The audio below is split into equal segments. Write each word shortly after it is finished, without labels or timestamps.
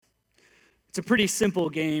It's a pretty simple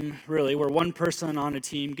game, really, where one person on a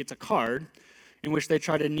team gets a card in which they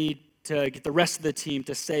try to need to get the rest of the team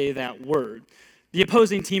to say that word. The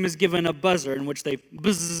opposing team is given a buzzer in which they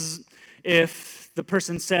buzz if the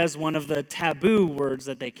person says one of the taboo words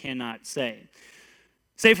that they cannot say.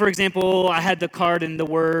 Say, for example, I had the card and the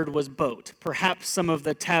word was boat. Perhaps some of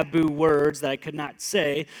the taboo words that I could not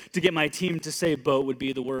say to get my team to say boat would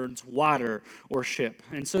be the words water or ship.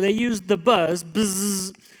 And so they used the buzz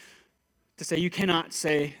to say you cannot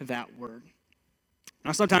say that word.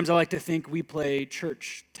 Now, sometimes I like to think we play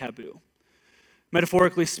church taboo.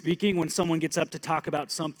 Metaphorically speaking, when someone gets up to talk about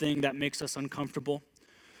something that makes us uncomfortable,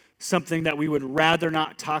 something that we would rather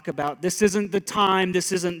not talk about, this isn't the time,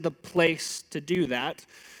 this isn't the place to do that.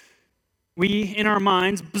 We, in our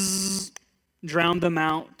minds, drown them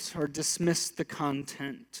out or dismiss the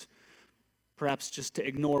content, perhaps just to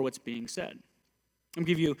ignore what's being said. I'll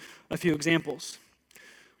give you a few examples.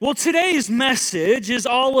 Well, today's message is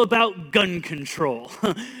all about gun control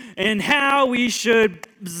and how we should.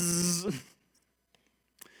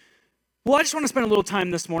 Well, I just want to spend a little time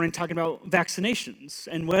this morning talking about vaccinations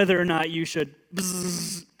and whether or not you should.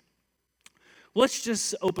 Let's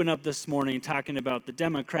just open up this morning talking about the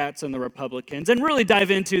Democrats and the Republicans and really dive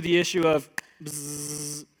into the issue of.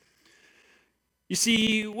 You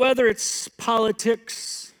see, whether it's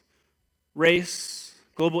politics, race,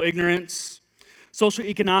 global ignorance, social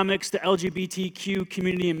economics, the LGBTQ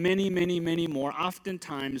community, and many, many, many more.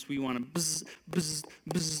 Oftentimes, we want to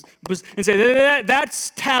and say,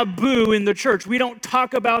 that's taboo in the church. We don't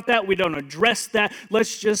talk about that. We don't address that.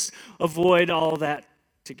 Let's just avoid all that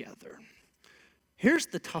together. Here's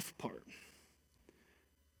the tough part,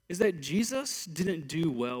 is that Jesus didn't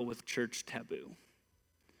do well with church taboo.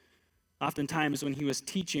 Oftentimes, when he was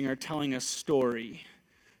teaching or telling a story,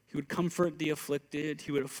 he would comfort the afflicted.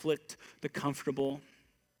 He would afflict the comfortable.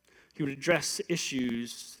 He would address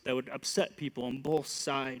issues that would upset people on both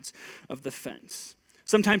sides of the fence.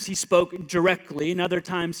 Sometimes he spoke directly, and other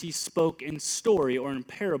times he spoke in story or in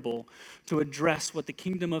parable to address what the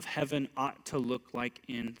kingdom of heaven ought to look like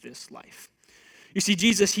in this life. You see,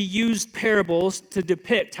 Jesus, he used parables to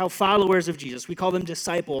depict how followers of Jesus, we call them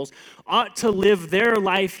disciples, ought to live their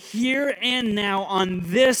life here and now on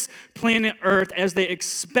this planet Earth as they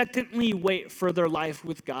expectantly wait for their life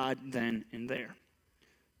with God then and there.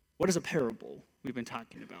 What is a parable we've been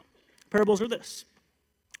talking about? Parables are this.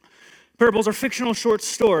 Parables are fictional short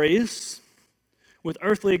stories with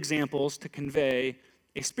earthly examples to convey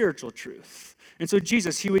a spiritual truth. And so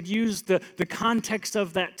Jesus, he would use the context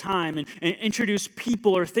of that time and introduce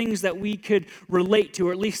people or things that we could relate to,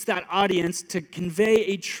 or at least that audience, to convey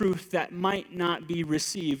a truth that might not be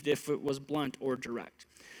received if it was blunt or direct.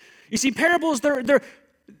 You see, parables,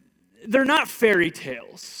 they're not fairy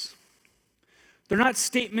tales. They're not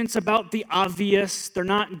statements about the obvious. They're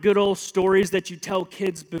not good old stories that you tell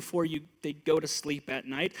kids before they go to sleep at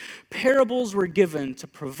night. Parables were given to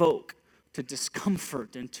provoke, to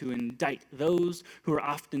discomfort, and to indict those who are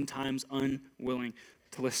oftentimes unwilling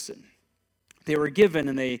to listen. They were given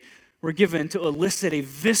to elicit a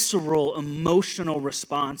visceral, emotional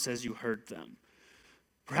response as you heard them.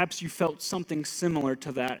 Perhaps you felt something similar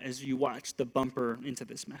to that as you watched the bumper into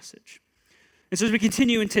this message. And so as we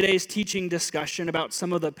continue in today's teaching discussion about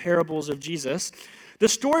some of the parables of Jesus, the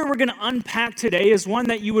story we're going to unpack today is one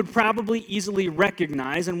that you would probably easily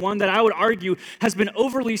recognize, and one that I would argue has been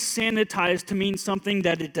overly sanitized to mean something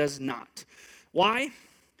that it does not. Why?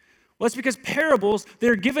 Well, it's because parables,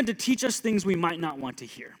 they're given to teach us things we might not want to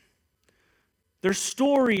hear. They're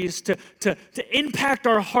stories to impact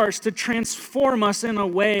our hearts, to transform us in a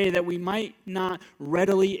way that we might not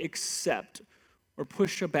readily accept or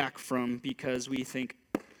push back from because we think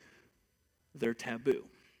they're taboo.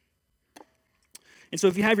 And so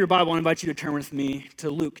if you have your Bible, I invite you to turn with me to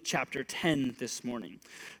Luke chapter 10 this morning.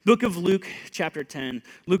 Book of Luke chapter 10.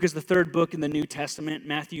 Luke is the third book in the New Testament.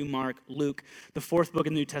 Matthew, Mark, Luke. The fourth book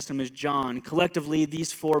in the New Testament is John. Collectively,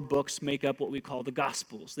 these four books make up what we call the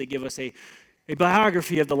Gospels. They give us a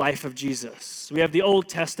biography of the life of Jesus. We have the Old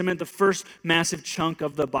Testament, the first massive chunk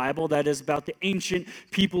of the Bible that is about the ancient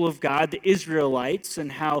people of God, the Israelites, and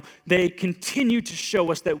how they continue to show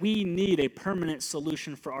us that we need a permanent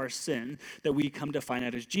solution for our sin that we come to find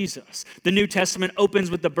out is Jesus. The New Testament opens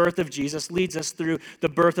with the birth of Jesus, leads us through the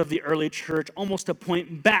birth of the early church, almost to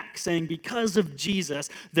point back, saying because of Jesus,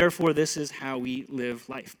 therefore this is how we live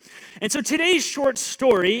life. And so today's short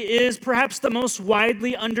story is perhaps the most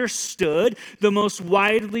widely understood, the most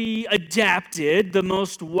widely adapted, the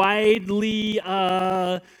most widely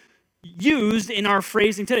used in our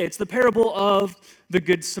phrasing today. It's the parable of the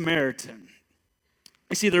Good Samaritan.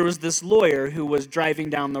 You see, there was this lawyer who was driving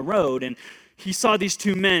down the road, and he saw these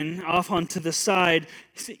two men off onto the side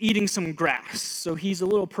eating some grass. So he's a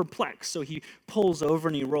little perplexed. So he pulls over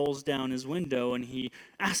and he rolls down his window and he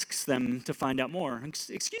asks them to find out more.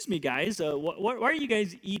 Excuse me, guys, why are you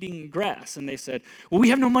guys eating grass? And they said, well, we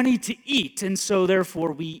have no money to eat, and so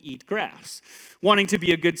therefore we eat grass. Wanting to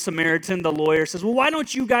be a good Samaritan, the lawyer says, well, why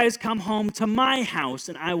don't you guys come home to my house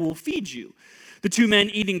and I will feed you? The two men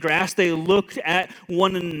eating grass, they looked at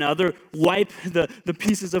one another, wipe the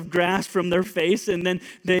pieces of grass from their face, and then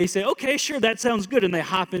they say, okay, sure, that sounds good, and they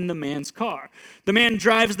hop in the man's car. The man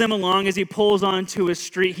drives them along. As he pulls onto his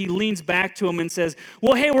street, he leans back to him and says,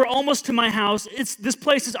 well, hey, we're almost to my house. This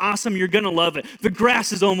place is awesome. You're going to love it. The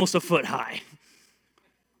grass is almost a foot high.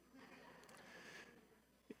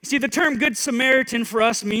 See, the term Good Samaritan for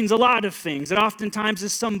us means a lot of things. It oftentimes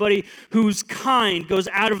is somebody who's kind, goes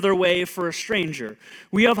out of their way for a stranger.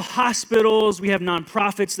 We have hospitals, we have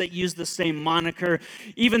nonprofits that use the same moniker.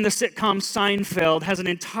 Even the sitcom Seinfeld has an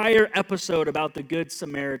entire episode about the Good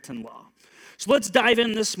Samaritan law. So let's dive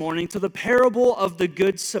in this morning to the parable of the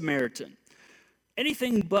Good Samaritan.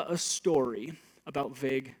 Anything but a story about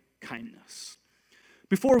vague kindness.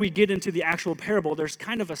 Before we get into the actual parable, there's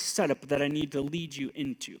kind of a setup that I need to lead you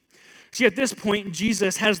into. See, at this point,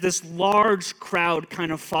 Jesus has this large crowd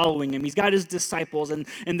kind of following him. He's got his disciples and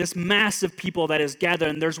this massive people that is gathered.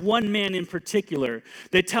 And there's one man in particular.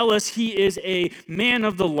 They tell us he is a man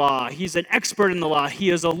of the law. He's an expert in the law. He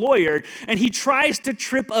is a lawyer. And he tries to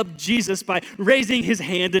trip up Jesus by raising his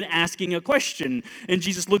hand and asking a question. And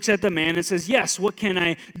Jesus looks at the man and says, yes, what can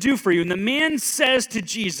I do for you? And the man says to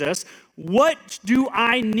Jesus, what do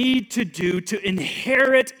I need to do to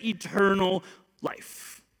inherit eternal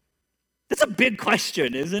life? That's a big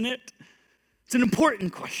question, isn't it? It's an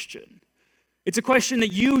important question. It's a question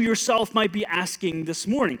that you yourself might be asking this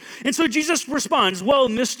morning. And so Jesus responds, well,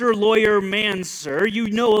 Mr. Lawyer Man, sir,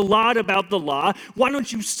 you know a lot about the law. Why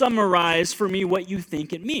don't you summarize for me what you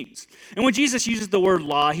think it means? And when Jesus uses the word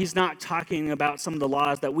law, he's not talking about some of the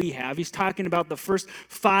laws that we have. He's talking about the first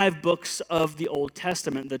 5 books of the Old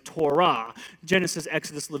Testament, the Torah, Genesis,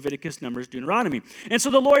 Exodus, Leviticus, Numbers, Deuteronomy. And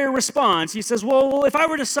so the lawyer responds. He says, well, if I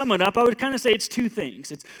were to sum it up, I would kind of say it's 2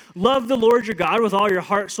 things. It's love the Lord your God with all your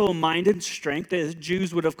heart, soul, mind, and strength. The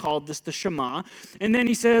Jews would have called this the Shema. And then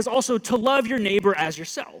he says also to love your neighbor as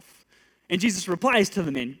yourself. And Jesus replies to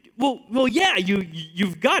the man, well, yeah,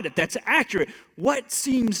 you've got it. That's accurate. What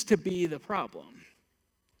seems to be the problem?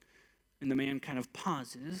 And the man kind of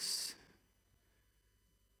pauses,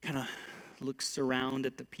 kind of looks around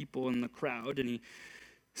at the people in the crowd, and he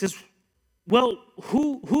says, well,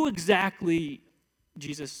 who exactly,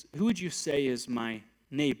 Jesus, who would you say is my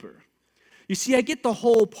neighbor? You see, I get the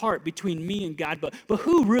whole part between me and God, but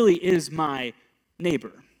who really is my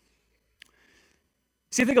neighbor?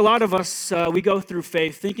 See, I think a lot of us, we go through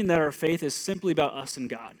faith thinking that our faith is simply about us and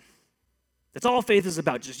God. That's all faith is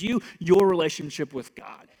about, just you, your relationship with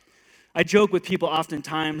God. I joke with people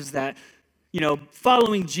oftentimes that,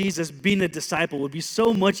 following Jesus, being a disciple would be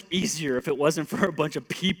so much easier if it wasn't for a bunch of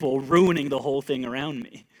people ruining the whole thing around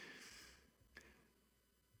me.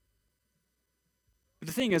 But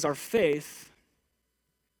the thing is, our faith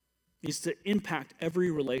needs to impact every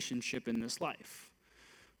relationship in this life.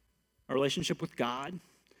 Our relationship with God,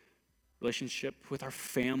 relationship with our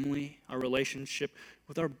family, our relationship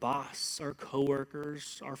with our boss, our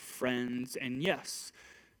coworkers, our friends, and yes,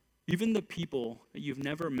 even the people that you've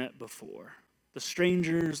never met before, the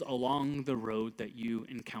strangers along the road that you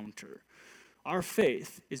encounter. Our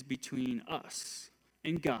faith is between us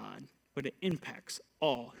and God, but it impacts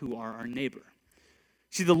all who are our neighbor.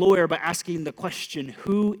 See, the lawyer, by asking the question,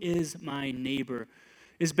 who is my neighbor,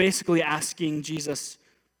 is basically asking Jesus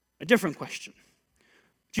a different question.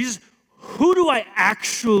 Jesus, who do I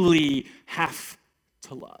actually have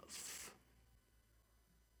to love?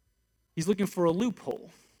 He's looking for a loophole,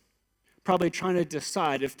 probably trying to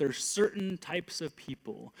decide if there's certain types of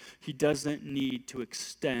people he doesn't need to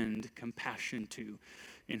extend compassion to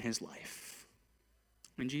in his life.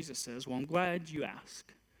 And Jesus says, well, I'm glad you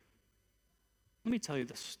asked. Let me tell you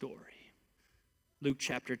the story. Luke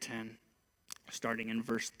chapter 10, starting in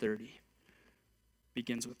verse 30,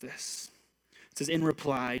 begins with this. It says, in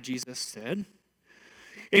reply, Jesus said,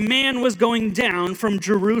 a man was going down from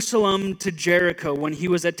Jerusalem to Jericho when he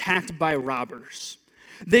was attacked by robbers.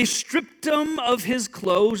 They stripped him of his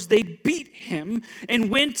clothes, they beat him, and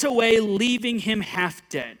went away, leaving him half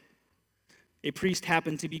dead. A priest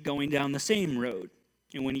happened to be going down the same road,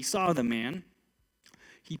 and when he saw the man,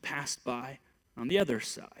 he passed by on the other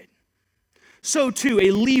side. So too,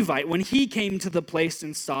 a Levite, when he came to the place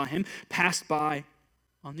and saw him, passed by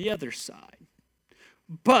on the other side.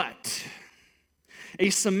 But a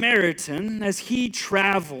Samaritan, as he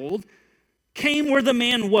traveled, came where the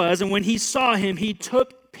man was, and when he saw him, he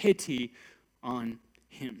took pity on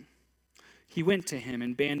him. He went to him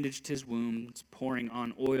and bandaged his wounds, pouring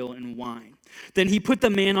on oil and wine. Then he put the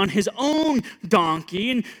man on his own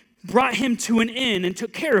donkey and brought him to an inn and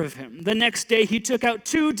took care of him. The next day he took out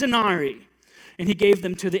 2 denarii and he gave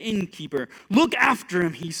them to the innkeeper. Look after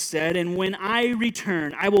him, he said, and when I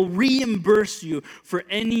return, I will reimburse you for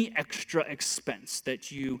any extra expense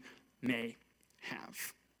that you may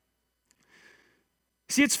have.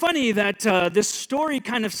 See, it's funny that this story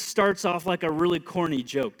kind of starts off like a really corny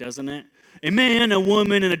joke, doesn't it? A man, a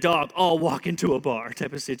woman, and a dog all walk into a bar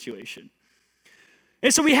type of situation.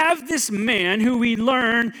 And so we have this man who we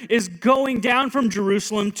learn is going down from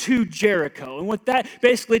Jerusalem to Jericho. And what that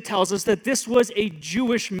basically tells us that this was a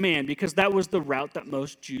Jewish man because that was the route that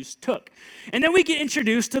most Jews took. And then we get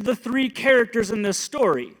introduced to the 3 characters in this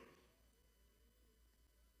story.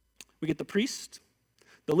 We get the priest,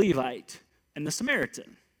 the Levite, and the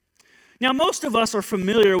Samaritan. Now, most of us are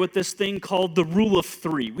familiar with this thing called the rule of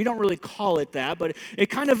 3. We don't really call it that, but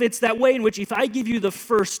it's that way in which if I give you the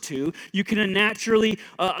first 2, you can naturally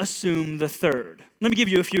assume the third. Let me give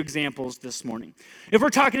you a few examples this morning. If we're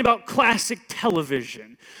talking about classic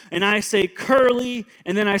television, and I say Curly,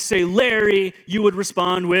 and then I say Larry, you would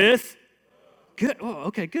respond with? Good. Oh,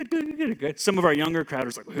 okay, good. Some of our younger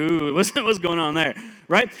crowders are like, ooh, what's going on there,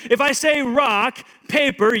 right? If I say rock,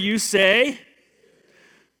 paper, you say?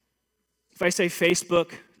 If I say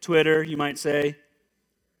Facebook, Twitter, you might say,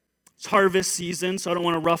 it's harvest season, so I don't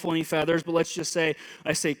want to ruffle any feathers, but let's just say,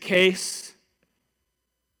 I say Case,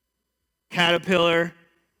 Caterpillar,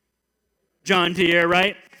 John Deere,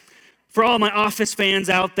 right? For all my Office fans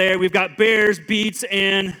out there, we've got Bears, Beats,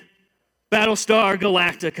 and Battlestar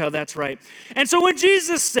Galactica, that's right. And so when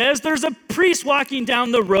Jesus says there's a priest walking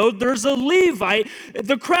down the road, there's a Levite,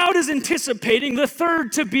 the crowd is anticipating the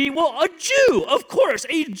third to be, well, a Jew. Of course,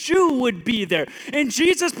 a Jew would be there. And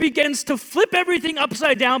Jesus begins to flip everything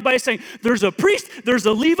upside down by saying there's a priest, there's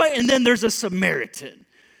a Levite, and then there's a Samaritan.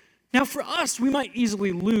 Now for us, we might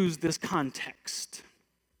easily lose this context.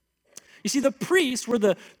 You see, the priests were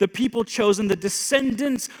the people chosen, the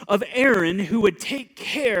descendants of Aaron, who would take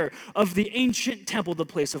care of the ancient temple, the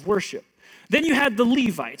place of worship. Then you had the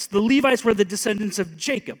Levites. The Levites were the descendants of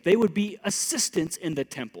Jacob. They would be assistants in the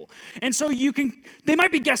temple. And so they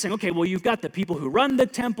might be guessing, okay, well, you've got the people who run the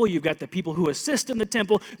temple, you've got the people who assist in the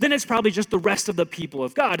temple, then it's probably just the rest of the people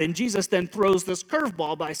of God. And Jesus then throws this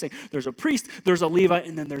curveball by saying, there's a priest, there's a Levite,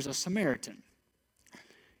 and then there's a Samaritan.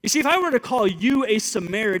 You see, if I were to call you a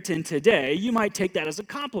Samaritan today, you might take that as a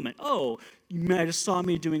compliment. Oh, you might have saw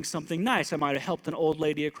me doing something nice. I might have helped an old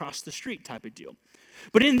lady across the street type of deal.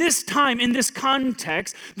 But in this time, in this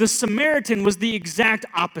context, the Samaritan was the exact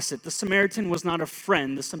opposite. The Samaritan was not a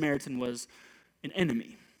friend. The Samaritan was an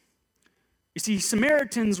enemy. You see,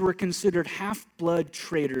 Samaritans were considered half-blood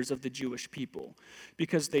traitors of the Jewish people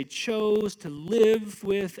because they chose to live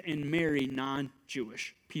with and marry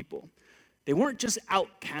non-Jewish people. They weren't just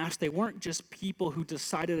outcasts. They weren't just people who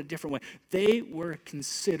decided a different way. They were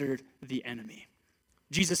considered the enemy.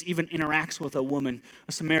 Jesus even interacts with a woman,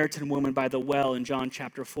 a Samaritan woman by the well in John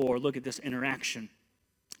chapter 4. Look at this interaction.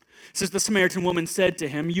 It says, the Samaritan woman said to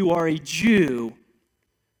him, you are a Jew,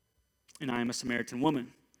 and I am a Samaritan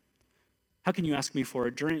woman. How can you ask me for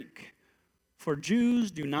a drink? For Jews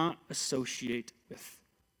do not associate with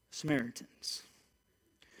Samaritans.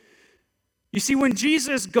 You see, when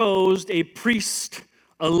Jesus goes a priest,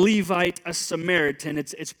 a Levite, a Samaritan,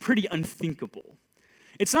 it's pretty unthinkable.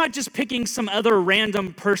 It's not just picking some other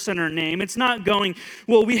random person or name. It's not going,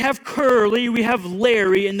 well, we have Curly, we have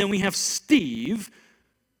Larry, and then we have Steve.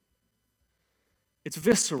 It's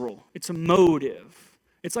visceral. It's emotive.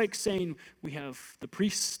 It's like saying we have the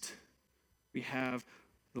priest, we have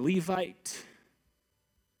the Levite,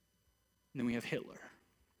 and then we have Hitler.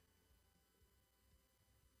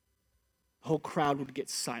 The whole crowd would get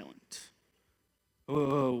silent.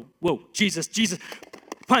 Whoa, Jesus,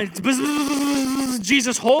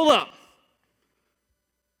 hold up.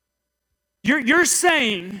 You're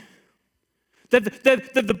saying that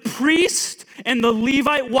the priest and the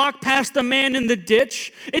Levite walk past the man in the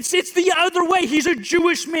ditch? It's the other way. He's a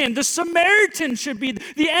Jewish man. The Samaritan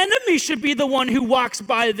the enemy should be the one who walks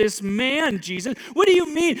by this man, Jesus. What do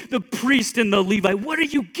you mean, the priest and the Levite? What are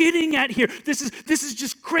you getting at here? This is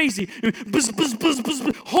just crazy.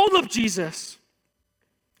 Hold up, Jesus.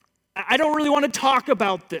 I don't really want to talk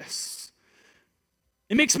about this.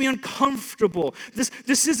 It makes me uncomfortable.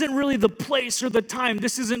 This isn't really the place or the time.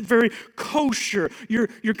 This isn't very kosher.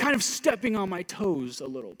 You're kind of stepping on my toes a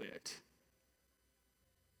little bit.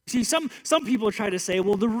 See, some people try to say,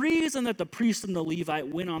 well, the reason that the priest and the Levite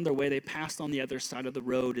went on their way, they passed on the other side of the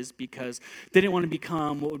road, is because they didn't want to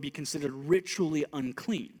become what would be considered ritually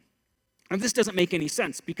unclean. And this doesn't make any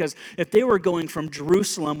sense, because if they were going from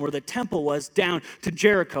Jerusalem, where the temple was, down to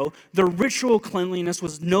Jericho, their ritual cleanliness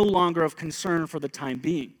was no longer of concern for the time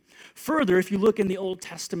being. Further, if you look in the Old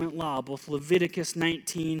Testament law, both Leviticus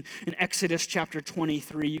 19 and Exodus chapter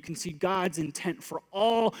 23, you can see God's intent for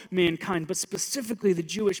all mankind, but specifically the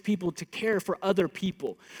Jewish people, to care for other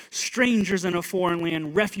people, strangers in a foreign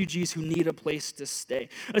land, refugees who need a place to stay.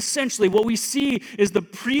 Essentially, what we see is the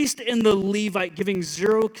priest and the Levite giving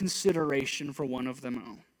zero consideration for one of them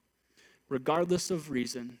own. Regardless of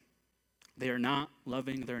reason, they are not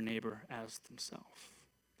loving their neighbor as themselves.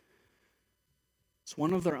 It's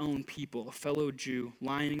one of their own people, a fellow Jew,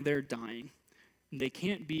 lying there dying, and they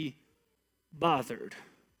can't be bothered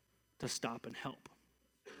to stop and help.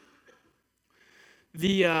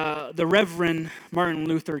 The Reverend Martin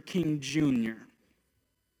Luther King Jr.,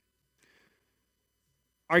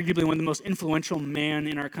 arguably one of the most influential men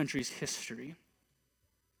in our country's history,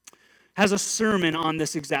 has a sermon on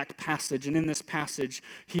this exact passage. And in this passage,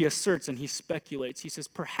 he asserts and he speculates. He says,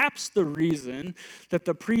 perhaps the reason that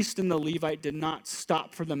the priest and the Levite did not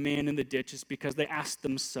stop for the man in the ditch is because they asked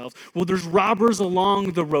themselves, well, there's robbers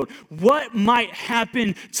along the road. What might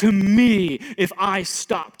happen to me if I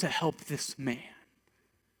stop to help this man?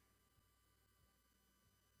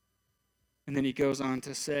 And then he goes on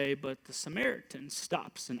to say, but the Samaritan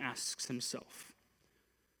stops and asks himself,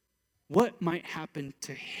 what might happen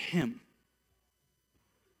to him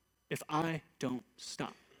if I don't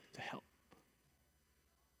stop to help?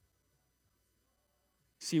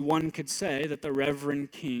 See, one could say that the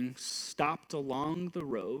Reverend King stopped along the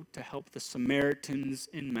road to help the Samaritans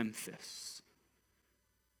in Memphis,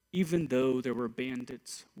 even though there were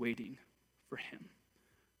bandits waiting for him.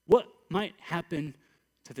 What might happen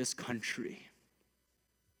to this country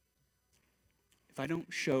if I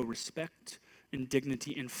don't show respect and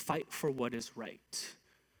dignity and fight for what is right,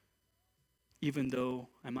 even though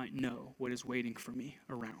I might know what is waiting for me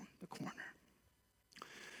around the corner?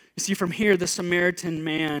 You see, from here, the Samaritan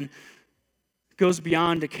man goes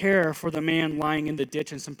beyond to care for the man lying in the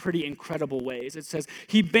ditch in some pretty incredible ways. It says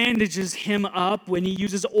he bandages him up when he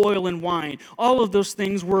uses oil and wine. All of those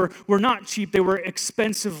things were not cheap. They were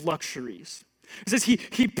expensive luxuries. It says he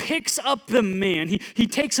picks up the man, he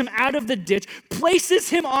takes him out of the ditch, places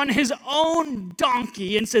him on his own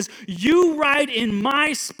donkey, and says, you ride in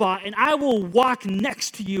my spot, and I will walk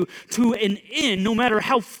next to you to an inn, no matter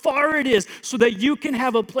how far it is, so that you can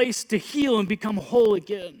have a place to heal and become whole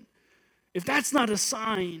again. If that's not a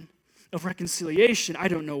sign of reconciliation, I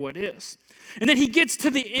don't know what is. And then he gets to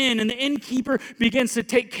the inn, and the innkeeper begins to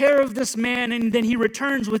take care of this man, and then he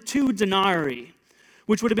returns with 2 denarii.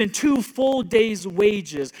 Which would have been 2 full days'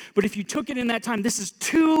 wages. But if you took it in that time, this is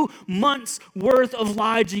 2 months' worth of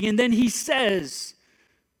lodging. And then he says,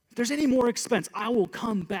 if there's any more expense, I will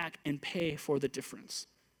come back and pay for the difference.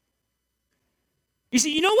 You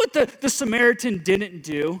see, you know what the Samaritan didn't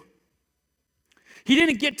do? He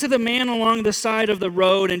didn't get to the man along the side of the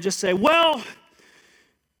road and just say, well,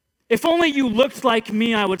 if only you looked like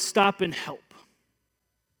me, I would stop and help.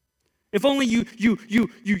 If only you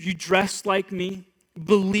dressed like me,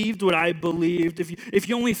 believed what I believed, if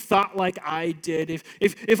you only thought like I did,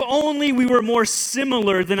 if only we were more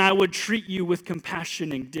similar, then I would treat you with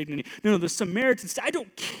compassion and dignity. No, the Samaritan said, I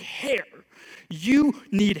don't care. You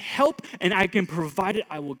need help, and I can provide it.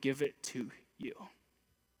 I will give it to you.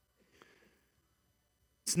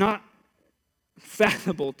 It's not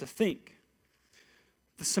fathomable to think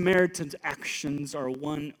the Samaritan's actions are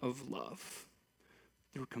one of love,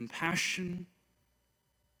 through compassion,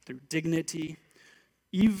 through dignity,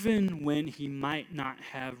 even when he might not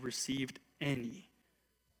have received any,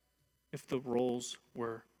 if the roles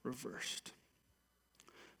were reversed.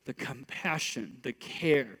 The compassion, the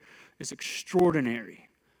care is extraordinary.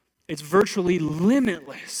 It's virtually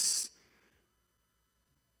limitless.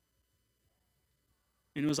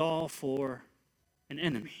 And it was all for an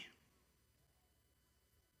enemy.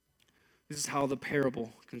 This is how the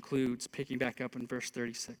parable concludes, picking back up in verse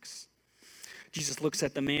 36. Jesus looks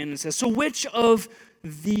at the man and says, so which of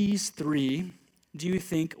these 3 do you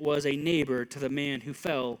think was a neighbor to the man who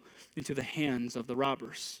fell into the hands of the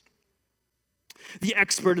robbers? The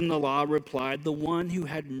expert in the law replied, the one who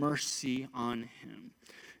had mercy on him.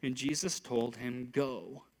 And Jesus told him,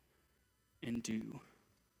 go and do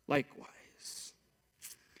likewise.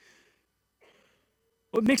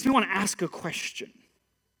 What makes me want to ask a question?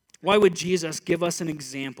 Why would Jesus give us an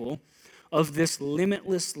example of this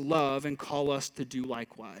limitless love and call us to do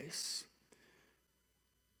likewise?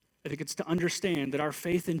 I think it's to understand that our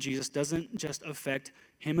faith in Jesus doesn't just affect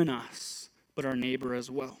him and us, but our neighbor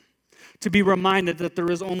as well. To be reminded that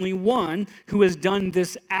there is only one who has done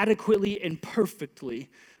this adequately and perfectly.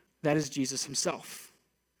 That is Jesus himself.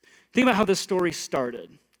 Think about how this story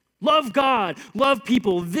started. Love God, love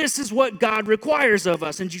people. This is what God requires of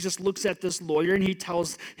us. And Jesus looks at this lawyer and he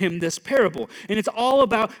tells him this parable. And it's all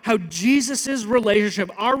about how Jesus'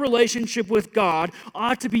 relationship, our relationship with God,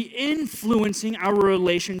 ought to be influencing our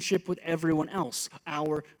relationship with everyone else,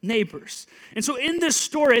 our neighbors. And so in this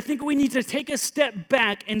story, I think we need to take a step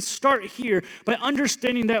back and start here by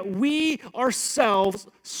understanding that we ourselves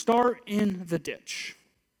start in the ditch.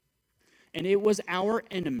 And it was our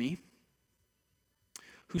enemy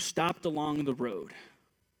who stopped along the road,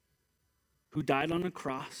 who died on a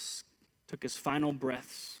cross, took his final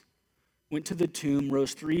breaths, went to the tomb,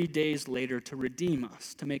 rose 3 days later to redeem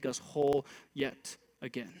us, to make us whole yet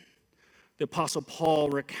again. The Apostle Paul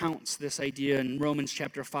recounts this idea in Romans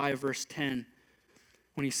chapter 5, verse 10,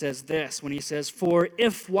 when he says this, "For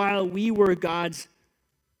if while we were God's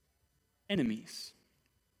enemies,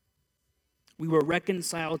 we were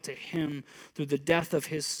reconciled to him through the death of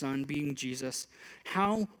his Son, being Jesus,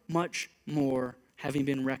 how much more, having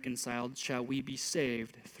been reconciled, shall we be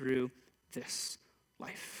saved through this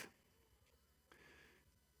life?"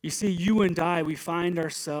 You see, you and I, we find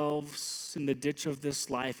ourselves in the ditch of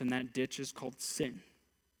this life, and that ditch is called sin.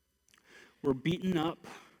 We're beaten up,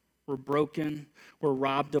 we're broken, we're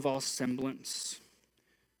robbed of all semblance.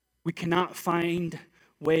 We cannot find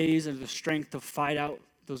ways or the strength to fight out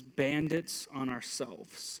those bandits on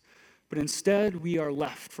ourselves. But instead, we are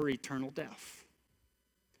left for eternal death.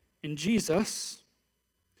 And Jesus,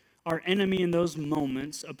 our enemy in those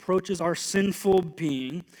moments, approaches our sinful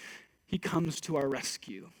being. He comes to our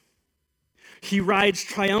rescue. He rides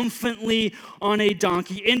triumphantly on a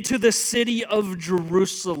donkey into the city of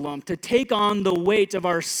Jerusalem to take on the weight of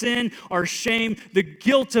our sin, our shame, the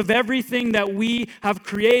guilt of everything that we have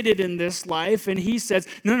created in this life. And he says,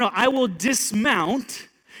 no, I will dismount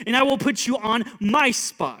and I will put you on my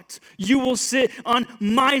spot. You will sit on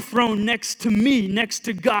my throne next to me, next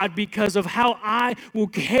to God, because of how I will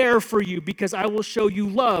care for you, because I will show you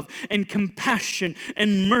love and compassion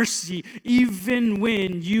and mercy, even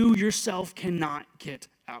when you yourself cannot get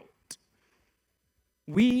out.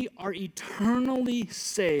 We are eternally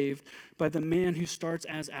saved by the man who starts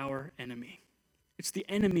as our enemy. It's the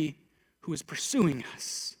enemy who is pursuing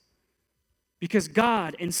us. Because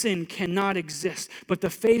God and sin cannot exist, but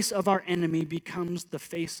the face of our enemy becomes the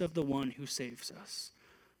face of the one who saves us,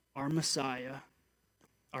 our Messiah,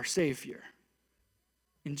 our Savior.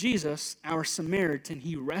 In Jesus, our Samaritan,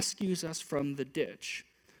 he rescues us from the ditch,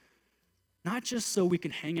 not just so we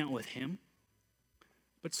can hang out with him,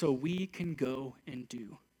 but so we can go and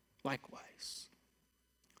do likewise.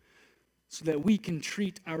 So that we can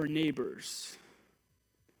treat our neighbors,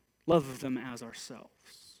 love them as ourselves.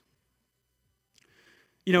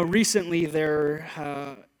 You know, recently there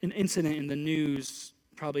an incident in the news,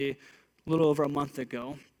 probably a little over a month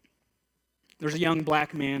ago. There's a young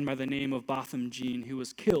black man by the name of Botham Jean who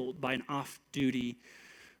was killed by an off-duty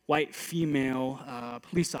white female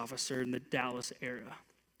police officer in the Dallas area.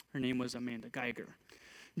 Her name was Amanda Geiger.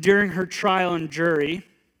 During her trial and jury,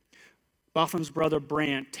 Botham's brother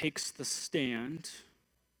Brant takes the stand.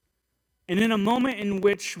 And in a moment in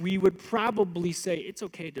which we would probably say it's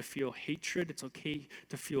okay to feel hatred, it's okay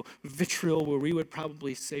to feel vitriol, where we would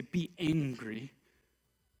probably say be angry,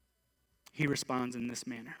 he responds in this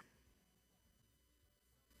manner.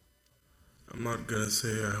 I'm not going to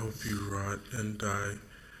say I hope you rot and die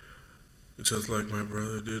just like my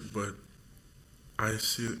brother did, but I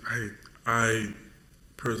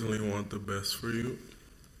personally want the best for you.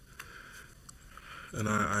 And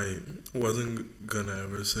I wasn't going to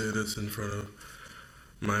ever say this in front of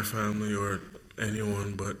my family or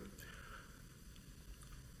anyone, but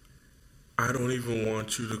I don't even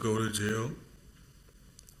want you to go to jail.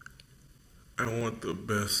 I want the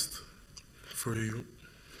best for you.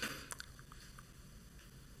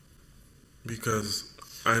 Because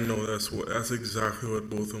I know that's exactly what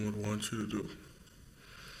both of them would want you to do.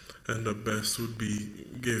 And the best would be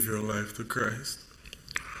give your life to Christ.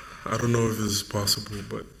 I don't know if this is possible,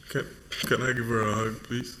 but can I give her a hug,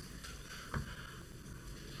 please?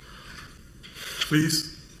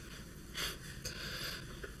 Please?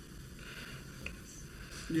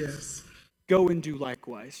 Yes. Go and do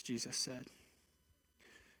likewise, Jesus said.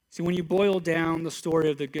 See, when you boil down the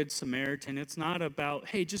story of the Good Samaritan, it's not about,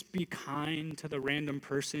 hey, just be kind to the random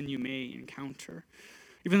person you may encounter,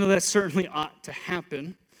 even though that certainly ought to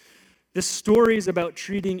happen. This story is about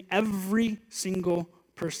treating every single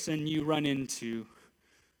person you run into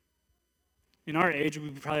In our age, we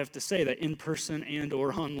probably have to say that in person and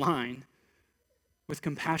or online with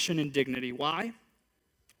compassion and dignity. Why?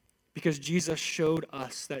 Because Jesus showed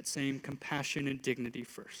us that same compassion and dignity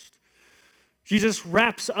first. Jesus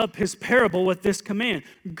wraps up his parable with this command: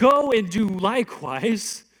 go and do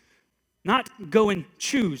likewise, not go and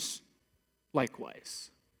choose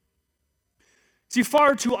likewise. See,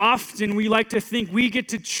 far too often we like to think we get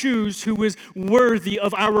to choose who is worthy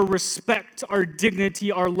of our respect, our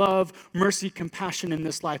dignity, our love, mercy, compassion in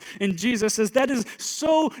this life. And Jesus says that is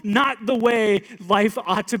so not the way life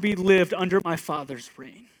ought to be lived under my Father's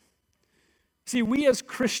reign. See, we as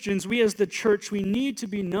Christians, we as the church, we need to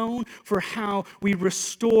be known for how we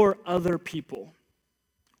restore other people,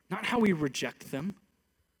 not how we reject them.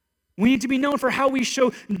 We need to be known for how we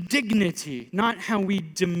show dignity, not how we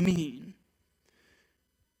demean.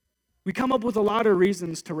 We come up with a lot of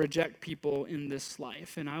reasons to reject people in this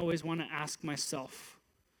life, and I always want to ask myself,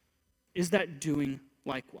 is that doing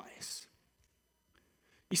likewise?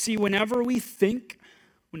 You see, whenever we think,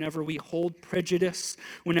 whenever we hold prejudice,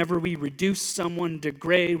 whenever we reduce someone,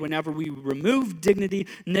 degrade, whenever we remove dignity,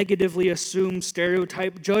 negatively assume,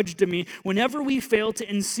 stereotype, judge, demean, whenever we fail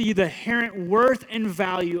to see the inherent worth and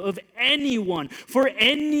value of anyone for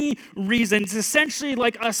any reason, it's essentially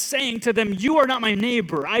like us saying to them, you are not my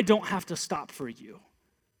neighbor, I don't have to stop for you.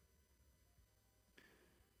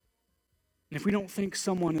 And if we don't think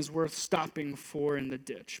someone is worth stopping for in the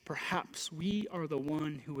ditch, perhaps we are the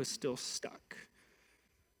one who is still stuck.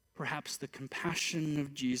 Perhaps the compassion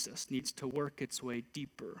of Jesus needs to work its way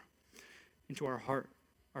deeper into our heart,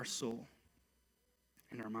 our soul,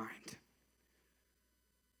 and our mind.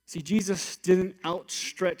 See, Jesus didn't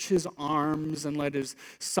outstretch his arms and let his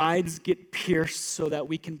sides get pierced so that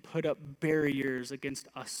we can put up barriers against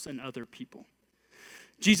us and other people.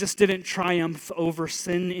 Jesus didn't triumph over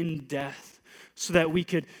sin and death so that we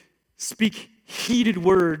could speak heated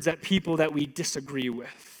words at people that we disagree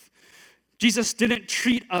with. Jesus doesn't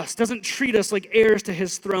treat us like heirs to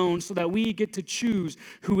his throne so that we get to choose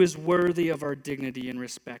who is worthy of our dignity and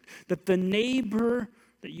respect. That the neighbor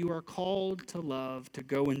that you are called to love, to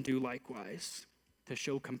go and do likewise, to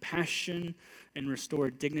show compassion and restore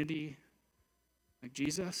dignity like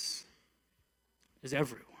Jesus, is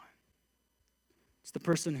everyone. It's the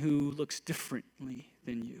person who looks differently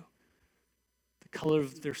than you. The color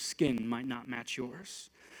of their skin might not match yours.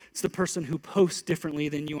 It's the person who posts differently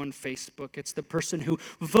than you on Facebook. It's the person who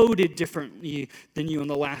voted differently than you in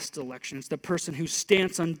the last election. It's the person whose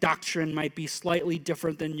stance on doctrine might be slightly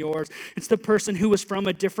different than yours. It's the person who is from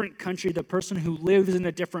a different country, the person who lives in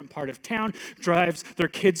a different part of town, drives their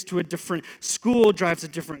kids to a different school, drives a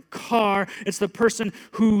different car. It's the person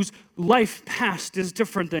whose life past is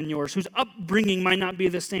different than yours, whose upbringing might not be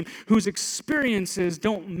the same, whose experiences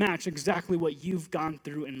don't match exactly what you've gone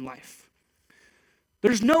through in life.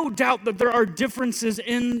 There's no doubt that there are differences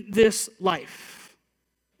in this life.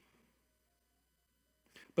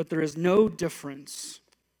 But there is no difference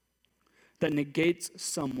that negates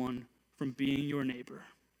someone from being your neighbor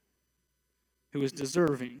who is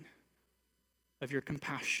deserving of your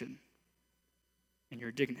compassion and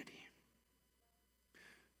your dignity.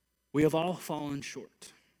 We have all fallen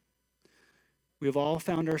short. We have all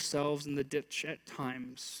found ourselves in the ditch at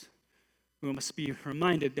times. We must be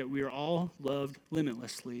reminded that we are all loved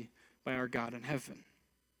limitlessly by our God in heaven.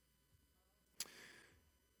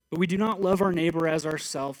 But we do not love our neighbor as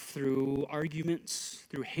ourselves through arguments,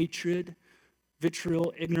 through hatred,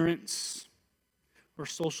 vitriol, ignorance, or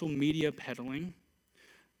social media peddling.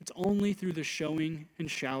 It's only through the showing and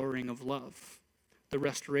showering of love, the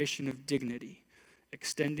restoration of dignity,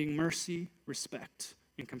 extending mercy, respect,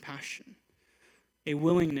 and compassion, a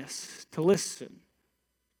willingness to listen,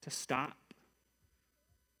 to stop,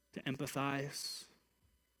 to empathize,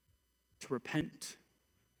 to repent,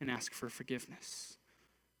 and ask for forgiveness.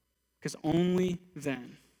 Because only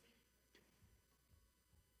then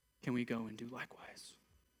can we go and do likewise.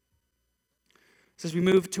 So as we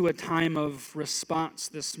move to a time of response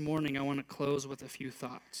this morning, I want to close with a few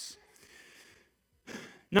thoughts.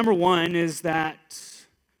 Number one is that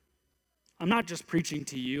I'm not just preaching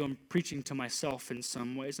to you, I'm preaching to myself in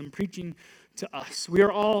some ways. I'm preaching to us. We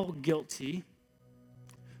are all guilty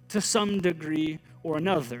to some degree or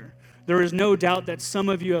another. There is no doubt that some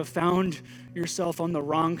of you have found yourself on the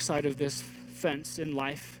wrong side of this fence in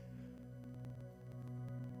life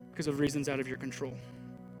because of reasons out of your control.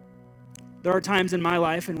 There are times in my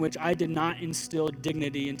life in which I did not instill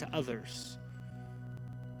dignity into others.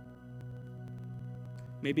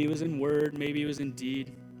 Maybe it was in word, maybe it was in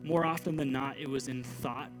deed. More often than not, it was in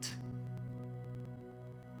thought.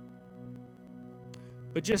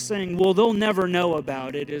 But just saying, well, they'll never know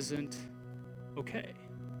about it isn't okay.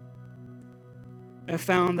 I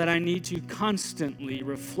found that I need to constantly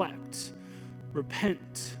reflect,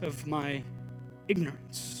 repent of my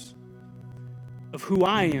ignorance, of who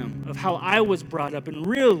I am, of how I was brought up, and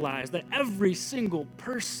realize that every single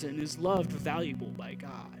person is loved, valuable by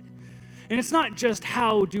God. And it's not just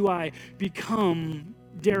how do I become,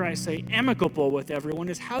 dare I say, amicable with everyone,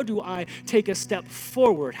 it's how do I take a step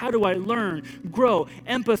forward? How do I learn, grow,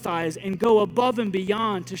 empathize, and go above and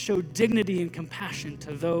beyond to show dignity and compassion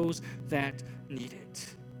to those that need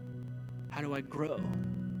it? How do I grow?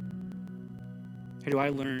 How do I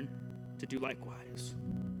learn to do likewise?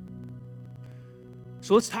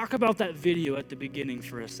 So let's talk about that video at the beginning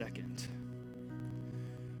for a second.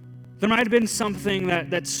 There might have been something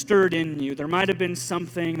that stirred in you. There might have been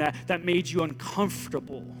something that made you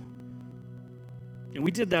uncomfortable. And we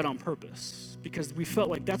did that on purpose because we felt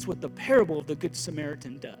like that's what the parable of the Good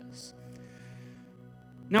Samaritan does.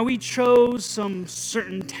 Now, we chose some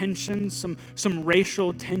certain tensions, some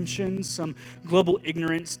racial tensions, some global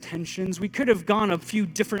ignorance tensions. We could have gone a few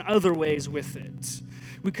different other ways with it.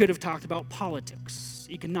 We could have talked about politics,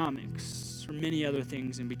 economics, or many other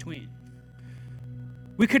things in between.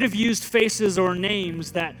 We could have used faces or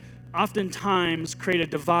names that oftentimes create a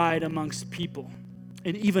divide amongst people,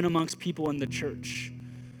 and even amongst people in the church.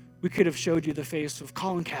 We could have showed you the face of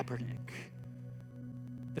Colin Kaepernick,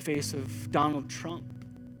 the face of Donald Trump,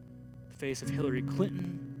 the face of Hillary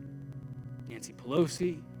Clinton, Nancy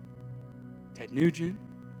Pelosi, Ted Nugent,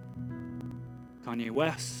 Kanye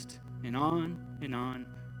West, and on and on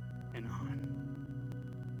and on.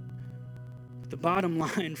 But the bottom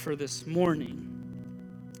line for this morning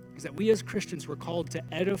is that we as Christians were called to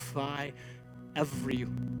edify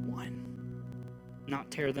everyone,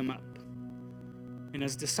 not tear them up. And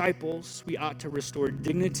as disciples, we ought to restore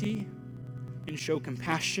dignity and show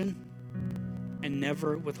compassion and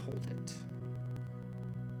never withhold it.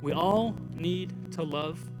 We all need to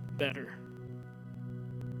love better,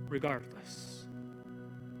 regardless.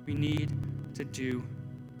 We need to do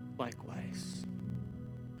likewise.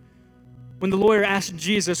 When the lawyer asked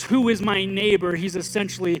Jesus, "Who is my neighbor?" he's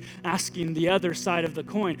essentially asking the other side of the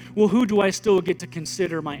coin. Well, who do I still get to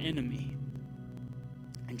consider my enemy?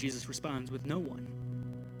 And Jesus responds with no one.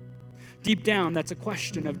 Deep down, that's a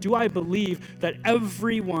question of, do I believe that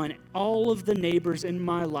everyone, all of the neighbors in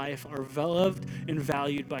my life are loved and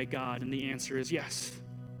valued by God? And the answer is yes.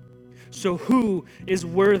 So who is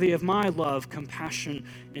worthy of my love, compassion,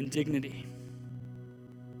 and dignity?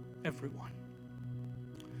 Everyone.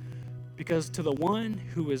 Because to the one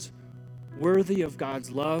who is worthy of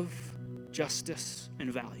God's love, justice,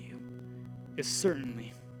 and value is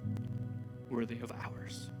certainly worthy of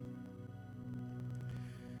ours.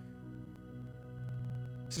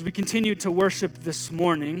 As we continue to worship this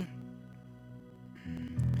morning,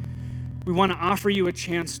 we want to offer you a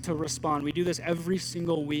chance to respond. We do this every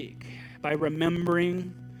single week by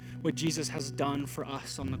remembering what Jesus has done for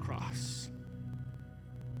us on the cross.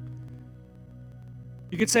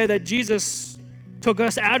 You could say that Jesus took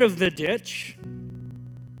us out of the ditch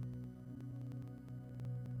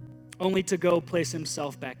only to go place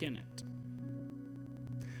himself back in it.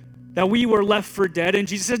 That we were left for dead, and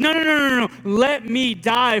Jesus says, no, let me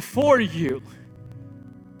die for you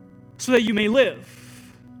so that you may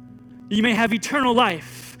live, that you may have eternal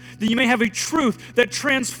life, that you may have a truth that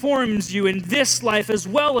transforms you in this life as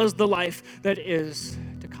well as the life that is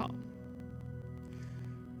to come.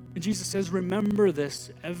 And Jesus says, remember this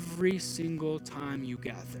every single time you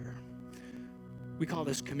gather. We call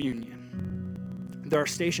this communion. There are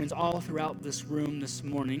stations all throughout this room this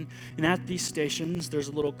morning, and at these stations, there's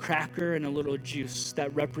a little cracker and a little juice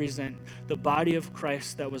that represent the body of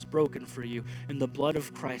Christ that was broken for you and the blood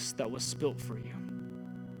of Christ that was spilt for you.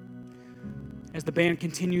 As the band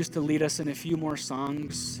continues to lead us in a few more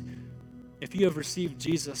songs, if you have received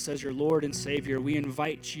Jesus as your Lord and Savior, we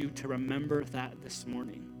invite you to remember that this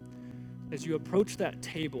morning. As you approach that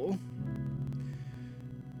table,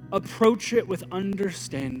 approach it with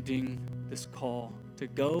understanding this call to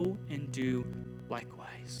go and do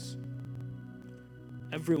likewise.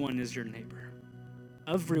 Everyone is your neighbor.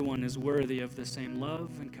 Everyone is worthy of the same love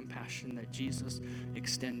and compassion that Jesus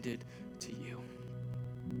extended to you.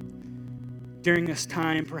 During this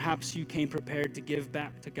time, perhaps you came prepared to give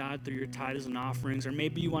back to God through your tithes and offerings, or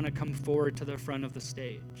maybe you want to come forward to the front of the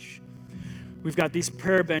stage. We've got these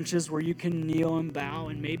prayer benches where you can kneel and bow,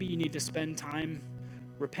 and maybe you need to spend time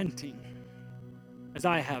repenting, as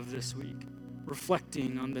I have this week,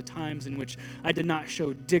 reflecting on the times in which I did not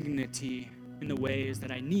show dignity in the ways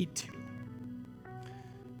that I need to.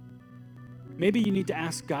 Maybe you need to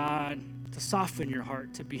ask God to soften your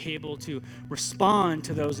heart, to be able to respond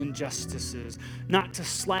to those injustices, not to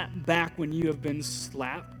slap back when you have been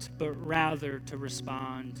slapped, but rather to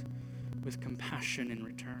respond with compassion in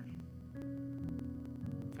return.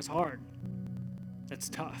 That's hard. That's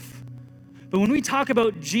tough. But when we talk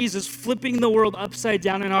about Jesus flipping the world upside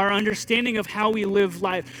down in our understanding of how we live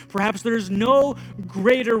life, perhaps there's no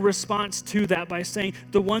greater response to that by saying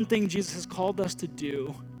the one thing Jesus has called us to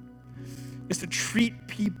do is to treat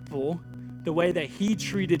people the way that he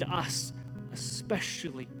treated us,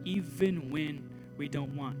 especially even when we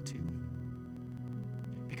don't want to.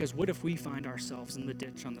 Because what if we find ourselves in the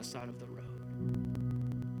ditch on the side of the road?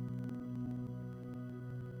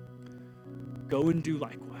 Go and do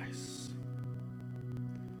likewise.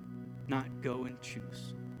 Not go and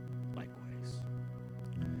choose likewise.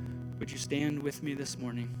 Would you stand with me this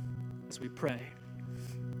morning as we pray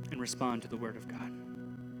and respond to the word of God?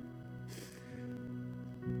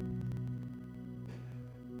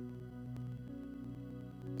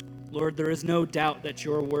 Lord, there is no doubt that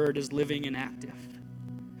your word is living and active,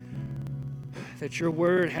 that your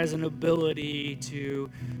word has an ability to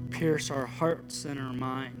pierce our hearts and our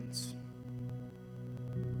minds.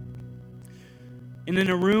 And in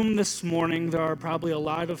a room this morning, there are probably a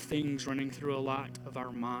lot of things running through a lot of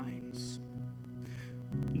our minds.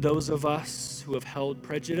 Those of us who have held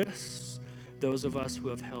prejudice, those of us who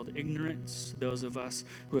have held ignorance, those of us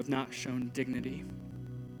who have not shown dignity,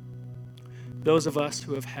 those of us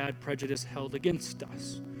who have had prejudice held against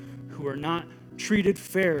us, who are not treated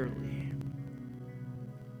fairly,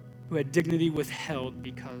 who had dignity withheld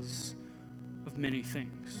because of many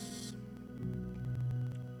things.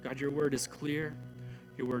 God, your word is clear.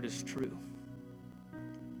 Your word is true.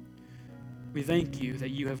 We thank you that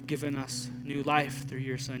you have given us new life through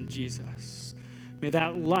your Son, Jesus. May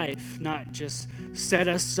that life not just set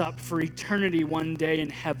us up for eternity one day in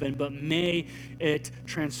heaven, but may it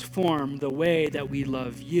transform the way that we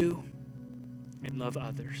love you and love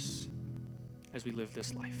others as we live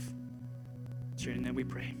this life. It's your name that we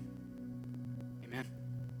pray. Amen.